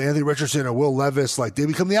the Anthony Richardson or Will Levis, like they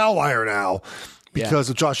become the outlier now because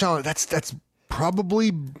of Josh Allen, that's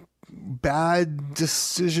probably bad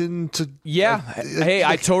decision to. Yeah. Hey,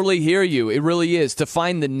 I totally hear you. It really is. To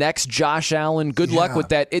find the next Josh Allen, good luck with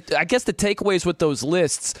that. I guess the takeaways with those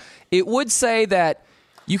lists, it would say that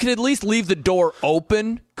you can at least leave the door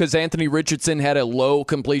open because Anthony Richardson had a low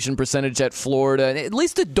completion percentage at Florida. And at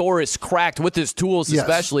least the door is cracked with his tools,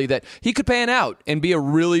 especially that he could pan out and be a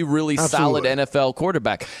really, really solid NFL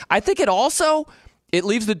quarterback. I think it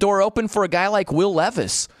leaves the door open for a guy like Will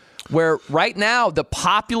Levis, where right now the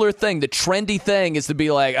popular thing, the trendy thing is to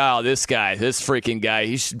be like, oh, this freaking guy,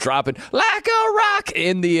 he's dropping like a rock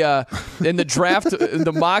in the draft, in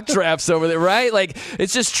the mock drafts over there, right? Like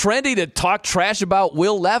it's just trendy to talk trash about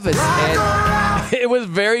Will Levis, and it was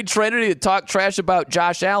very trendy to talk trash about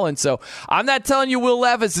Josh Allen. So I'm not telling you Will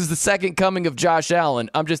Levis is the second coming of Josh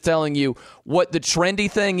Allen. I'm just telling you what the trendy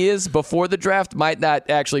thing is before the draft might not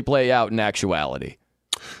actually play out in actuality.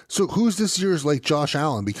 So who's this year's like Josh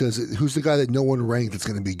Allen? Because who's the guy that no one ranked that's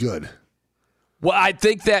going to be good? Well, I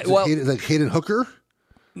think that like Hayden Hooker.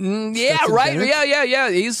 Yeah, right. Bennett?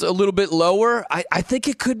 Yeah. He's a little bit lower. I think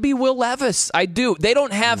it could be Will Levis. I do. They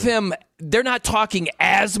don't have him. They're not talking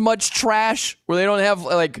as much trash where they don't have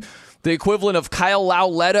like the equivalent of Kyle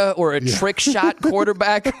Lauletta or a trick shot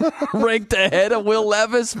quarterback ranked ahead of Will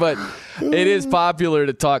Levis, but it is popular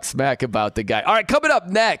to talk smack about the guy. All right, coming up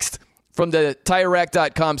next. From the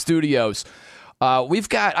TireRack.com studios,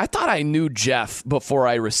 I thought I knew Geoff before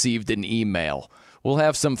I received an email. We'll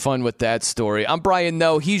have some fun with that story. I'm Brian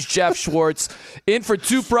Noe. He's Geoff Schwartz. In for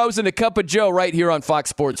Two Pros and a Cup of Joe right here on Fox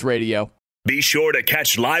Sports Radio. Be sure to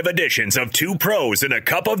catch live editions of Two Pros and a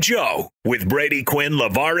Cup of Joe with Brady Quinn,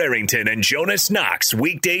 LeVar Arrington, and Jonas Knox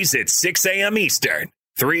weekdays at 6 a.m. Eastern,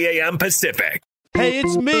 3 a.m. Pacific. Hey,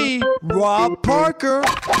 it's me, Rob Parker.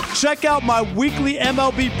 Check out my weekly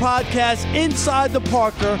MLB podcast, Inside the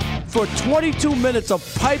Parker, for 22 minutes of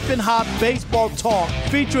piping hot baseball talk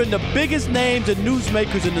featuring the biggest names and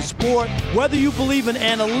newsmakers in the sport. Whether you believe in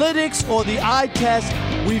analytics or the eye test,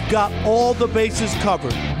 we've got all the bases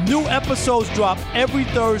covered. New episodes drop every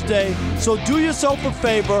Thursday, so do yourself a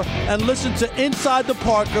favor and listen to Inside the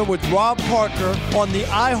Parker with Rob Parker on the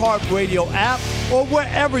iHeartRadio app or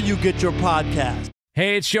wherever you get your podcast.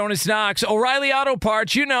 Hey, it's Jonas Knox. O'Reilly Auto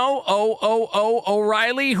Parts,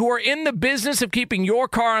 O'Reilly, who are in the business of keeping your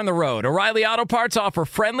car on the road. O'Reilly Auto Parts offer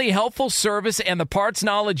friendly, helpful service and the parts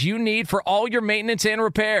knowledge you need for all your maintenance and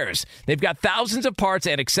repairs. They've got thousands of parts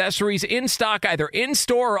and accessories in stock either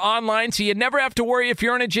in-store or online, so you never have to worry if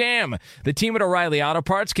you're in a jam. The team at O'Reilly Auto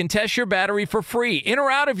Parts can test your battery for free, in or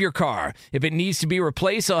out of your car. If it needs to be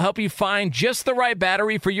replaced, they'll help you find just the right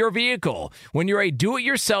battery for your vehicle. When you're a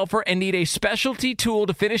do-it-yourselfer and need a specialty tool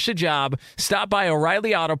to finish the job, stop by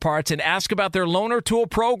O'Reilly Auto Parts and ask about their loaner tool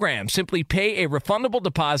program. Simply pay a refundable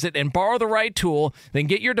deposit and borrow the right tool, then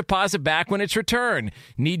get your deposit back when it's returned.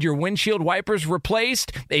 Need your windshield wipers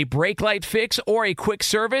replaced, a brake light fix, or a quick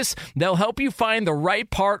service? They'll help you find the right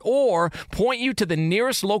part or point you to the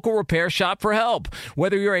nearest local repair shop for help.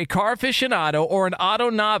 Whether you're a car aficionado or an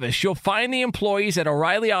auto novice, you'll find the employees at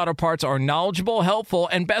O'Reilly Auto Parts are knowledgeable, helpful,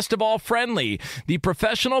 and best of all, friendly. The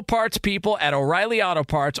professional parts people at O'Reilly Auto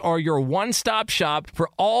Parts are your one-stop shop for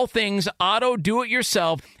all things auto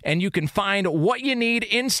do-it-yourself, and you can find what you need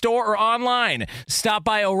in-store or online. Stop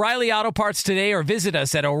by O'Reilly Auto Parts today or visit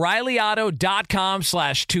us at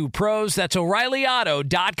O'ReillyAuto.com/2pros. That's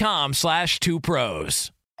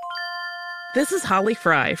O'ReillyAuto.com/2pros. This is Holly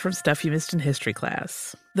Fry from Stuff You Missed in History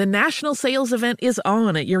class. The national sales event is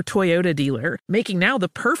on at your Toyota dealer, making now the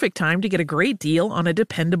perfect time to get a great deal on a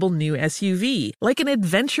dependable new SUV, like an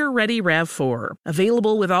adventure-ready RAV4.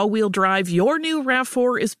 Available with all-wheel drive, your new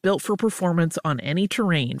RAV4 is built for performance on any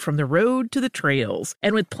terrain, from the road to the trails.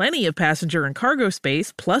 And with plenty of passenger and cargo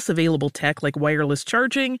space, plus available tech like wireless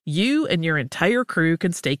charging, you and your entire crew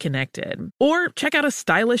can stay connected. Or check out a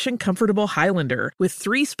stylish and comfortable Highlander with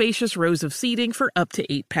 3 spacious rows of seating for up to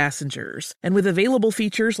 8 passengers. And with available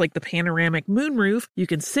features like the panoramic moonroof, you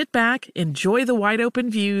can sit back, enjoy the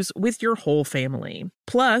wide-open views with your whole family.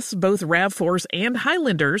 Plus, both RAV4s and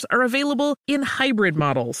Highlanders are available in hybrid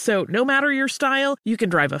models, so no matter your style, you can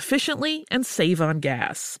drive efficiently and save on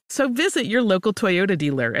gas. So visit your local Toyota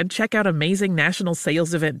dealer and check out amazing national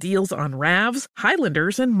sales event deals on RAVs,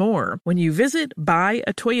 Highlanders, and more when you visit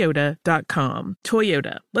buyatoyota.com.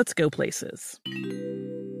 Toyota, let's go places.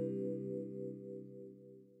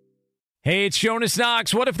 Hey, it's Jonas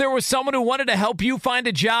Knox. What if there was someone who wanted to help you find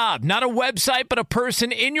a job? Not a website, but a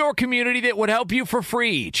person in your community that would help you for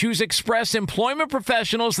free. Choose Express Employment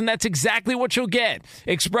Professionals, and that's exactly what you'll get.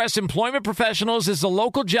 Express Employment Professionals is the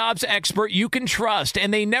local jobs expert you can trust,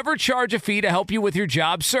 and they never charge a fee to help you with your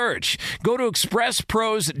job search. Go to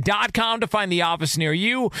expresspros.com to find the office near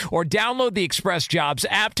you, or download the Express Jobs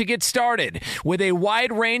app to get started. With a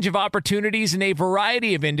wide range of opportunities in a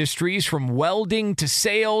variety of industries, from welding to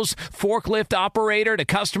sales, forklift operator to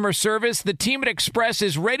customer service, the team at Express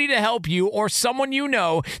is ready to help you or someone you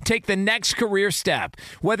know take the next career step.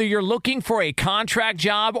 Whether you're looking for a contract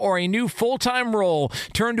job or a new full-time role,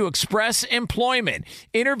 turn to Express Employment.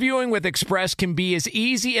 Interviewing with Express can be as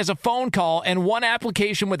easy as a phone call, and one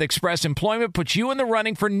application with Express Employment puts you in the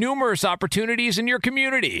running for numerous opportunities in your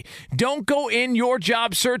community. Don't go in your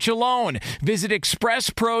job search alone. Visit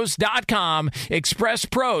expresspros.com,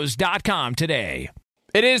 expresspros.com today.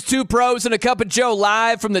 It is 2 Pros and a Cup of Joe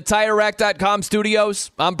live from the TireRack.com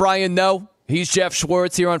studios. I'm Brian Noe. He's Geoff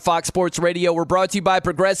Schwartz here on Fox Sports Radio. We're brought to you by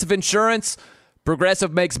Progressive Insurance.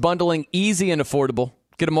 Progressive makes bundling easy and affordable.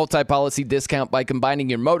 Get a multi-policy discount by combining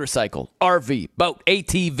your motorcycle, RV, boat,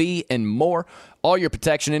 ATV, and more. All your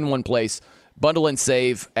protection in one place. Bundle and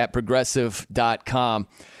save at Progressive.com.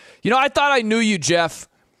 You know, I thought I knew you, Geoff.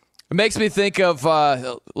 It makes me think of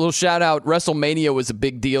a little shout out. WrestleMania was a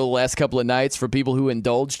big deal the last couple of nights for people who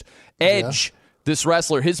indulged. Edge, this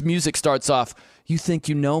wrestler, his music starts off, "You think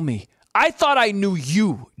you know me." I thought I knew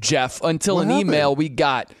you, Geoff, until an email we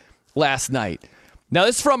got last night. Now,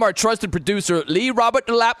 this is from our trusted producer, Lee Robert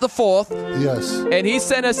DeLapp IV. Yes. And he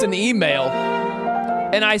sent us an email.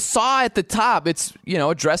 And I saw at the top, it's,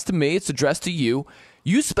 addressed to me. It's addressed to you.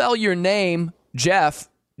 You spell your name, Geoff,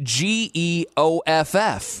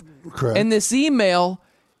 Geoff. Correct. In this email,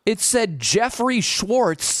 it said Jeffrey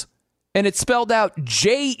Schwartz, and it spelled out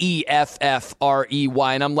Jeffrey.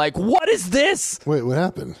 And I'm like, what is this? Wait, what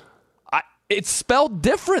happened? It's spelled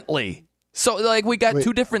differently. So, we got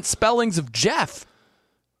 2 different spellings of Geoff.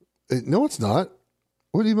 No, it's not.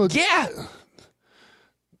 What email? Yeah.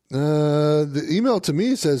 The email to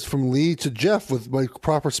me says from Lee to Geoff with my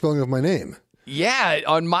proper spelling of my name. Yeah,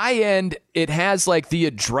 on my end, it has the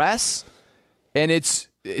address, and it's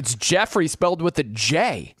Jeffrey spelled with a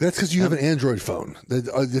J. That's because you have an Android phone. That's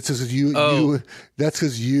because you. That's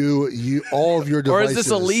because you. All of your devices. Or is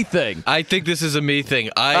this a Lee thing? I think this is a me thing.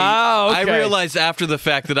 Okay. I realized after the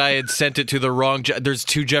fact that I had sent it to the wrong. There's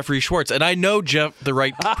 2 Jeffrey Schwartz, and I know Geoff the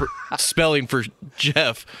right spelling for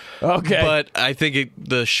Geoff. Okay, but I think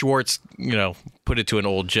the Schwartz, put it to an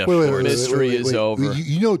old Geoff. Wait, mystery is over.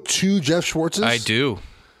 You know 2 Geoff Schwartzes? I do.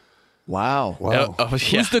 Wow. Yeah.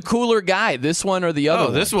 Who's the cooler guy, this one or the other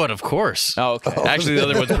one? Oh, this one, of course. Oh, okay. Actually, the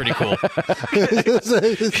other one's pretty cool.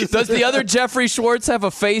 Does the other Jeffrey Schwartz have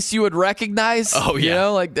a face you would recognize? Oh,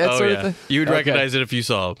 yeah. That sort of thing? You would recognize it if you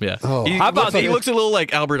saw him, yeah. Oh. He looks a little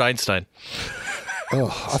like Albert Einstein. Oh,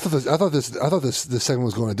 I thought this segment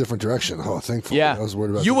was going a different direction. Oh, thankfully. Yeah. I was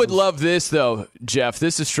worried about You would love this, though, Geoff.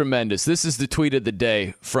 This is tremendous. This is the tweet of the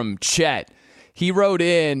day from Chet. He wrote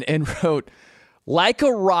in and wrote, "Like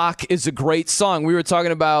a Rock is a great song." We were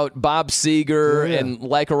talking about Bob Seger and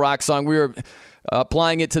Like a Rock song. We were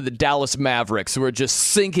applying it to the Dallas Mavericks, who are just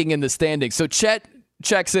sinking in the standings. So Chet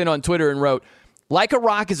checks in on Twitter and wrote, "Like a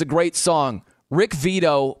Rock is a great song. Rick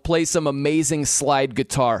Vito plays some amazing slide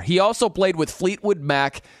guitar. He also played with Fleetwood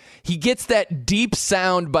Mac. He gets that deep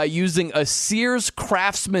sound by using a Sears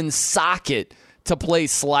Craftsman socket to play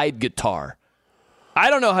slide guitar." I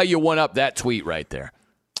don't know how you one up that tweet right there.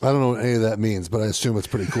 I don't know what any of that means, but I assume it's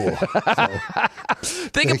pretty cool.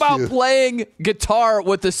 Think about playing guitar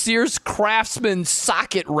with a Sears Craftsman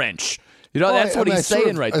socket wrench. That's what he's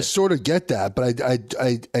saying right there. I sort of get that, but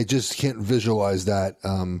I just can't visualize that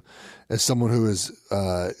as someone who is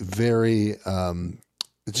very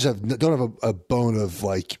don't have a bone of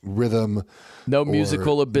like rhythm, no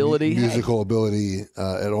musical ability,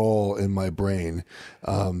 at all in my brain.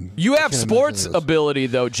 You have sports ability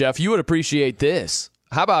though, Geoff. You would appreciate this.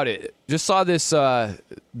 How about it? Just saw this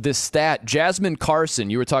this stat. Jasmine Carson,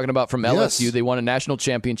 you were talking about from LSU. Yes. They won a national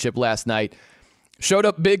championship last night. Showed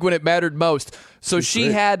up big when it mattered most. So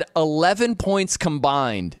she had 11 points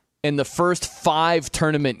combined in the first 5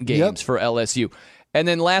 tournament games for LSU. And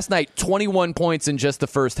then last night, 21 points in just the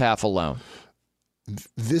first half alone.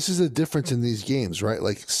 This is a difference in these games, right?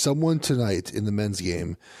 Like someone tonight in the men's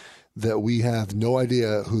game that we have no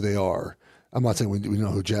idea who they are. I'm not saying we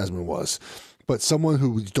know who Jasmine was, but someone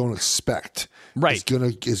who we don't expect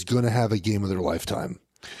is gonna have a game of their lifetime.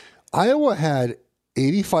 Iowa had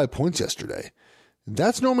 85 points yesterday.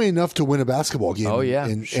 That's normally enough to win a basketball game. Oh yeah,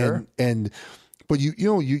 sure. But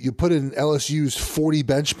you put in LSU's 40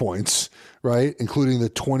 bench points, right, including the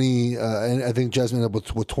 20, and I think Jasmine ended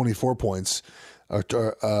up with 24 points,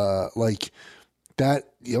 like that.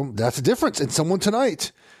 That's a difference. And someone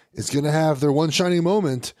tonight is going to have their one shining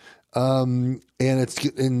moment, and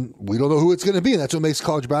we don't know who it's going to be. And that's what makes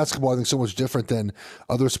college basketball, I think, so much different than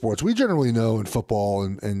other sports. We generally know in football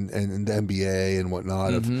and the NBA and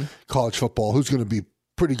whatnot of college football who's going to be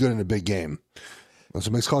pretty good in a big game. That's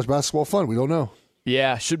what makes college basketball fun. We don't know.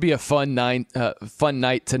 Yeah, should be a fun night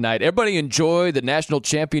tonight. Everybody enjoy the national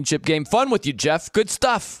championship game. Fun with you, Geoff. Good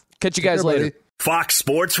stuff. Catch you guys later. Fox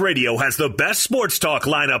Sports Radio has the best sports talk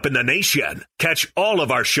lineup in the nation. Catch all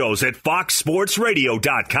of our shows at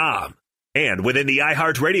foxsportsradio.com. And within the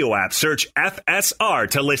iHeartRadio app, search FSR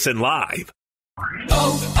to listen live.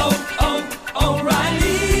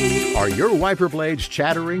 O'Reilly. Are your wiper blades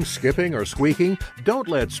chattering, skipping, or squeaking? Don't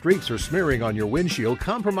let streaks or smearing on your windshield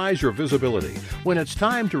compromise your visibility. When it's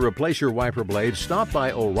time to replace your wiper blades, stop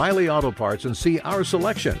by O'Reilly Auto Parts and see our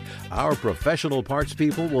selection. Our professional parts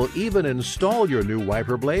people will even install your new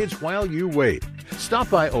wiper blades while you wait. Stop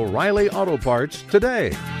by O'Reilly Auto Parts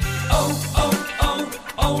today.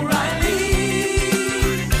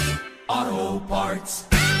 O'Reilly Auto Parts.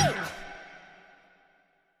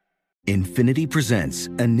 Infiniti presents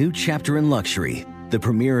a new chapter in luxury, the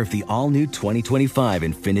premiere of the all-new 2025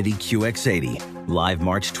 Infiniti QX80, live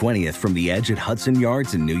March 20th from the Edge at Hudson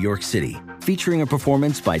Yards in New York City, featuring a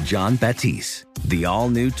performance by John Batiste. The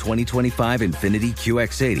all-new 2025 Infiniti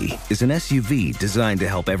QX80 is an SUV designed to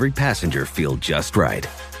help every passenger feel just right.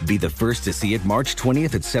 Be the first to see it March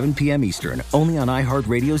 20th at 7 p.m. Eastern, only on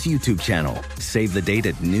iHeartRadio's YouTube channel. Save the date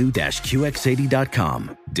at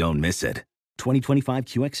new-QX80.com. Don't miss it. 2025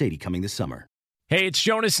 QX80 coming this summer. Hey, it's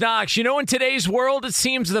Jonas Knox. You know, in today's world, it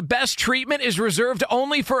seems the best treatment is reserved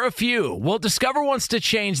only for a few. Well, Discover wants to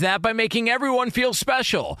change that by making everyone feel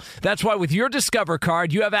special. That's why with your Discover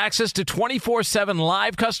card, you have access to 24/7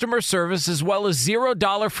 live customer service as well as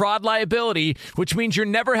 $0 fraud liability, which means you're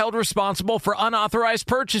never held responsible for unauthorized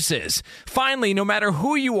purchases. Finally, no matter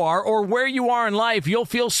who you are or where you are in life, you'll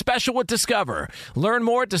feel special with Discover. Learn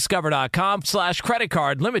more at discover.com/credit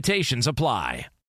card. Limitations apply.